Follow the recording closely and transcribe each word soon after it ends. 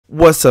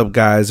What's up,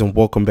 guys, and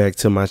welcome back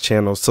to my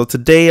channel. So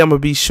today I'm gonna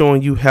be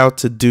showing you how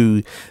to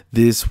do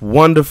this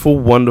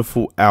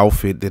wonderful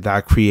outfit that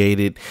I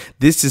created.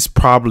 This is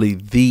probably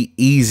the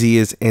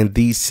easiest and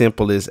the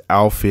simplest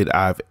outfit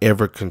I've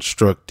ever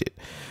constructed.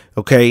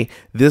 Okay,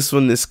 this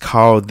one is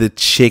called the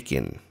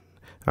Chiken.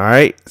 All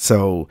right,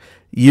 so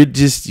you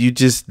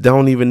just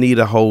don't even need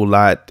a whole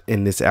lot,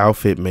 and this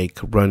outfit may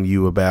run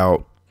you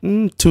about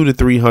 200,000 to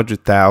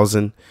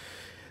 300,000.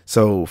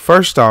 So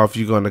first off,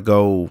 you're gonna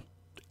go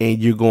and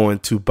you're going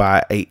to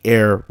buy a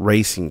air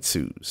racing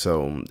suit.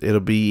 So it'll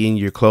be in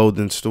your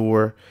clothing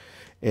store,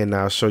 and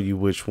I'll show you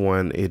which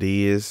one it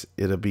is.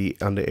 It'll be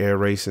under air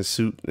racing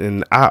suit,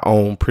 and I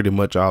own pretty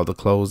much all the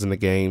clothes in the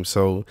game,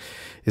 so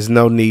there's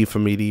no need for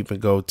me to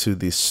even go to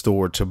the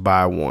store to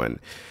buy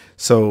one.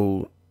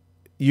 So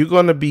you're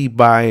going to be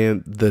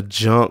buying the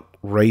junk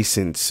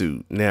racing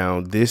suit.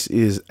 Now this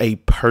is a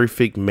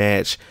perfect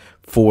match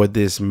for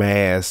this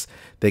mask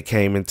that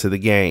came into the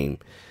game.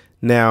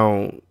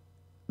 Now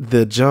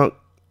the junk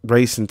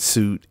racing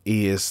suit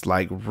is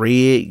like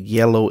red,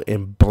 yellow,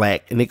 and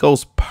black, and it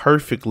goes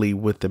perfectly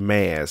with the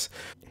mask.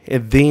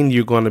 And then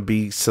you're going to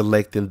be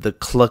selecting the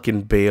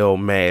Clucking Bell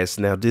mask.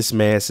 Now this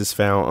mask is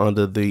found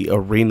under the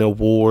Arena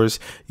Wars.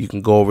 You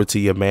can go over to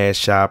your mask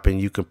shop and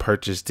you can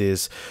purchase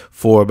this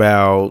for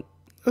about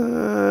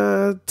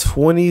 $20,000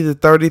 to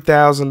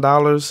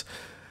 $30,000,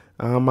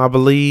 I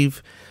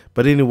believe.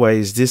 But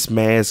anyways, this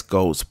mask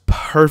goes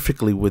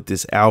perfectly with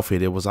this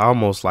outfit. It was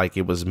almost like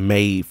it was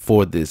made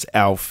for this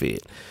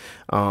outfit.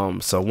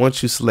 So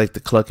once you select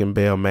the Clucking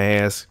Bell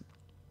mask,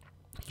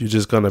 you're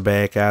just going to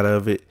back out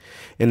of it.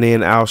 And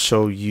then I'll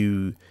show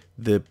you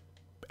the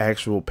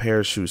actual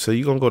parachute. So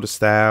you're going to go to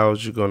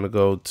styles. You're going to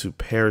go to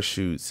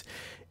parachutes.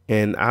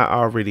 And I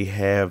already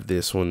have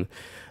this one.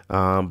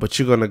 But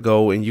you're going to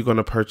go and you're going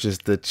to purchase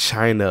the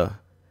China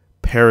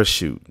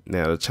parachute.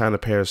 Now the China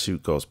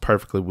parachute goes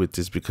perfectly with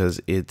this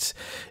because it's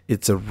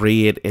a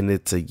red and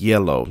it's a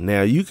yellow.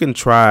 Now you can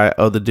try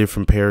other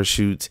different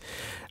parachutes.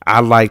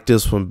 I like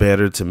this one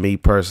better. To me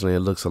personally,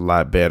 it looks a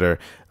lot better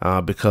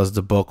because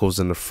the buckles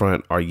in the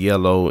front are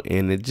yellow,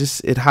 and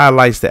it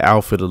highlights the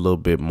outfit a little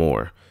bit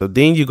more. So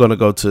then you're going to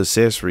go to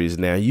accessories.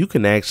 Now you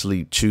can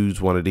actually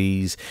choose one of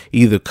these,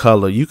 either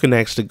color. You can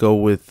actually go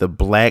with the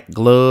black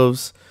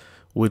gloves,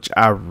 which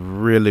I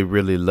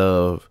really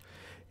love.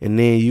 And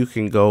then you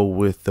can go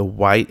with the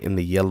white and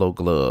the yellow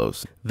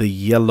gloves, the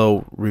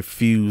yellow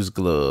refuse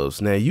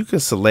gloves. Now you can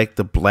select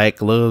the black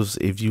gloves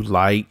if you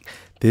like.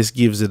 This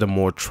gives it a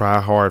more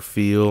try-hard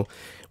feel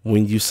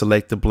when you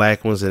select the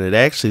black ones, and it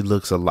actually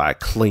looks a lot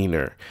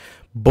cleaner.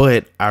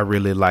 But I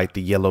really like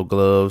the yellow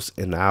gloves,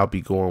 and I'll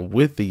be going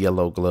with the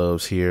yellow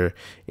gloves here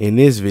in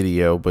this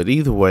video. But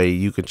either way,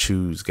 you can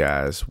choose,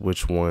 guys,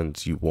 which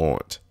ones you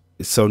want.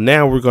 So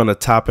now we're going to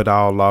top it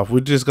all off. We're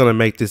just going to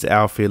make this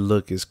outfit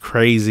look as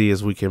crazy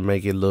as we can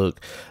make it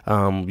look.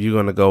 You're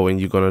going to go and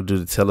you're going to do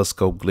the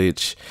telescope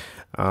glitch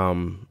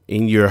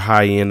in your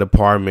high-end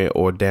apartment,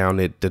 or down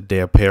at the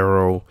Del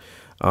Perro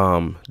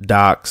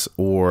docks,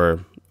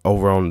 or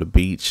over on the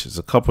beach. There's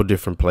a couple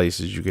different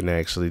places you can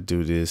actually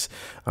do this.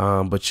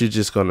 But you're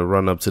just going to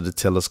run up to the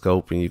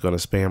telescope and you're going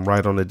to spam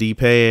right on the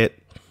D-pad,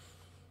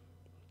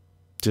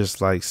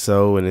 just like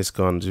so. And it's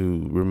going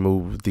to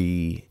remove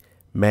the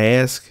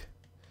mask.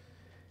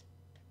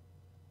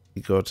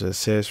 You go to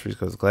accessories,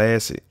 goes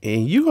glasses,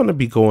 and you're going to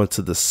be going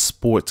to the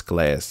sports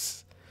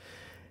glass,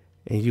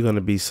 and you're going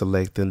to be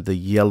selecting the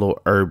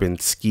yellow urban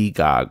ski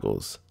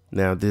goggles.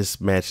 Now this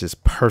matches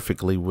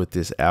perfectly with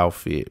this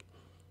outfit.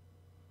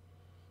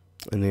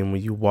 And then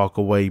when you walk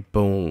away,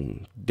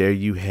 boom, there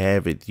you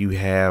have it. You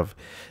have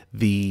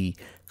the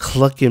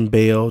Clucking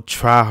Bell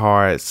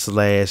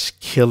TRYHARD /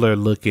 killer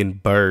looking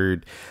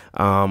bird.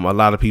 A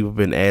lot of people have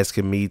been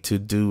asking me to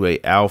do a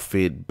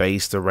outfit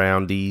based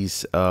around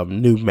these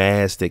new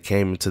masks that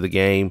came into the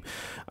game.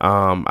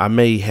 I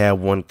may have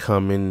one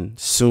coming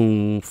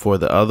soon for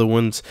the other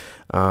ones,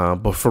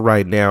 but for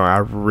right now, I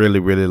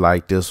really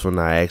like this one.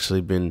 It's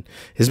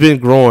been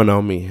growing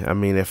on me. I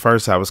mean, at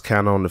first I was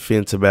kind of on the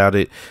fence about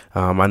it.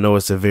 I know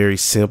it's a very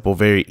simple,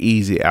 very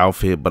easy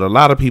outfit, but a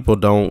lot of people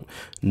don't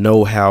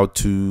know how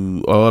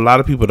to, or a lot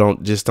of people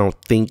don't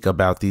think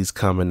about these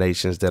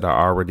combinations that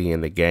are already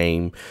in the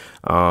game.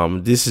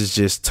 This is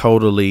just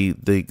totally,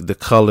 the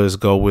colors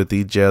go with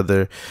each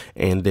other,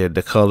 and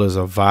the colors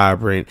are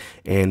vibrant,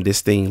 and this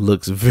thing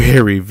looks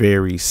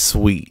very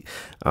sweet.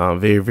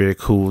 Very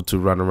cool to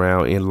run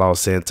around in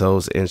Los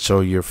Santos and show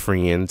your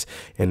friends,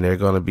 and they're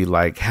gonna be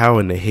like, how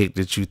in the heck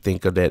did you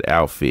think of that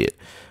outfit?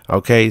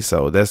 Okay,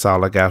 so that's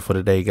all I got for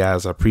today,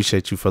 guys. I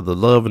appreciate you for the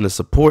love and the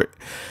support.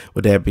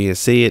 With that being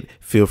said,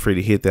 feel free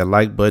to hit that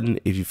like button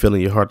if you feel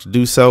in your heart to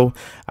do so.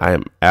 I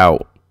am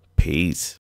out. Peace.